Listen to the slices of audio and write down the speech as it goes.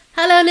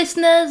Hello,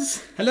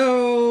 listeners.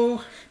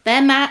 Hello.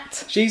 They're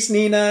Matt. She's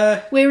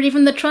Nina. We're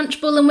Even the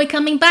Trunchbull and we're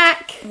coming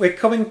back. We're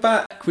coming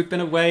back. We've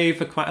been away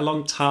for quite a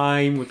long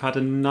time. We've had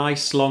a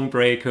nice long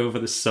break over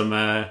the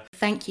summer.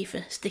 Thank you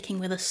for sticking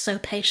with us so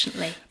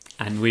patiently.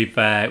 And we've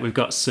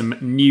got some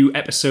new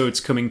episodes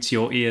coming to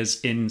your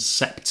ears in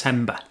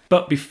September.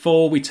 But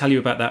before we tell you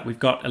about that, we've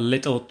got a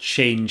little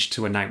change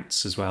to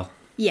announce as well.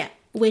 Yeah,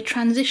 we're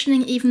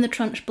transitioning Even the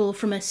Trunchbull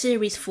from a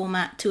series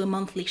format to a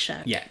monthly show.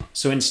 Yeah,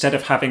 so instead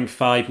of having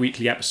 5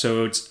 weekly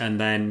episodes and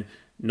then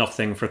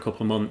nothing for a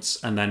couple of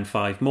months and then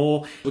 5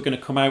 more, we're going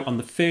to come out on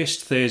the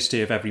first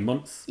Thursday of every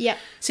month. Yeah,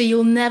 so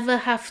you'll never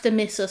have to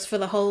miss us for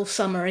the whole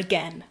summer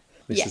again.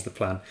 This is the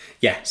plan.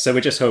 Yeah, so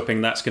we're just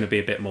hoping that's going to be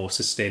a bit more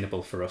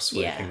sustainable for us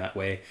working that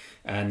way,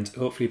 and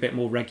hopefully a bit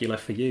more regular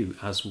for you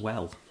as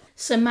well.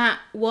 So Matt,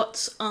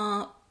 what's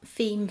our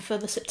theme for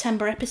the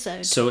September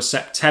episode? So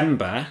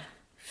September,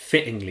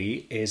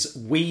 fittingly, is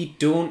We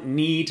Don't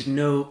Need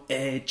No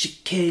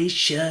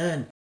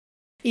Education.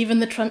 Even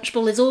the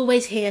Trunchbull is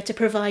always here to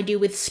provide you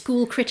with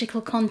school-critical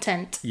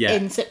content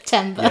in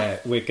September. Yeah,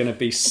 we're going to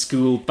be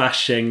school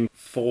bashing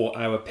for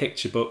our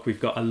picture book. We've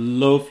got a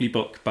lovely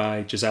book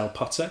by Giselle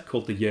Potter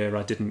called The Year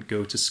I Didn't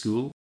Go to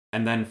School.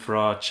 And then for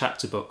our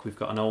chapter book, we've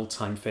got an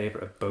old-time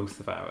favourite of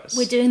both of ours.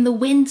 We're doing The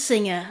Wind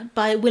Singer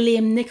by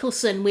William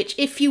Nicholson, which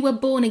if you were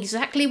born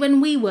exactly when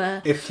we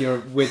were... If you're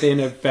within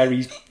a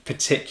very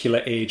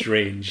particular age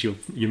range,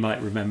 you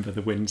might remember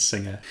The Wind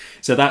Singer.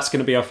 So that's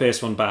going to be our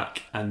first one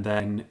back. And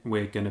then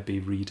we're going to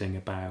be reading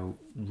about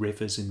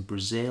rivers in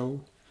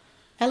Brazil.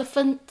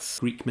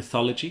 Elephants. Greek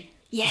mythology.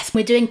 Yes,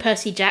 we're doing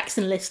Percy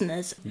Jackson,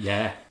 listeners.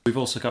 Yeah. We've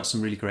also got some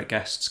really great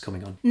guests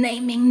coming on.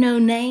 Naming no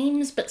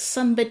names, but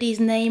somebody's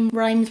name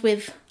rhymes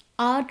with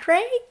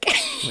Ardrake.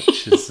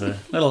 Which is a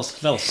little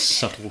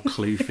subtle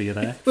clue for you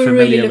there. We're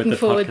really looking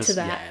forward to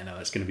that. Yeah, no,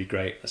 it's going to be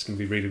great. That's going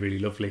to be really, really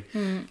lovely.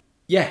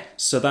 Yeah,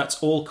 so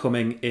that's all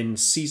coming in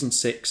Season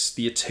 6,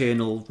 the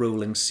eternal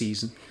rolling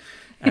season.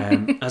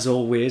 As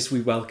always, we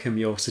welcome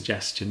your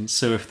suggestions.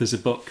 So if there's a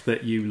book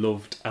that you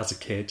loved as a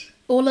kid...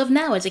 or love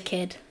now as a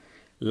kid...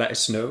 let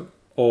us know,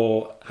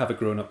 or have a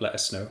grown-up let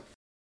us know.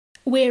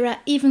 We're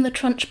at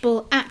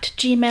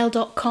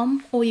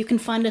eventhetrunchbull@gmail.com, or you can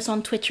find us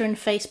on Twitter and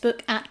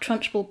Facebook at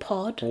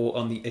TrunchbullPod. Or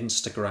on the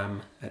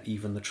Instagram at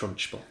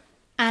eventhetrunchbull.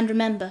 And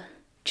remember,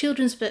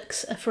 children's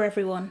books are for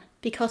everyone,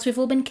 because we've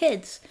all been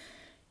kids.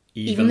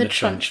 Even the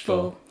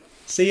Trunchbull.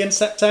 See you in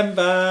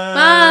September!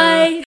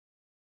 Bye!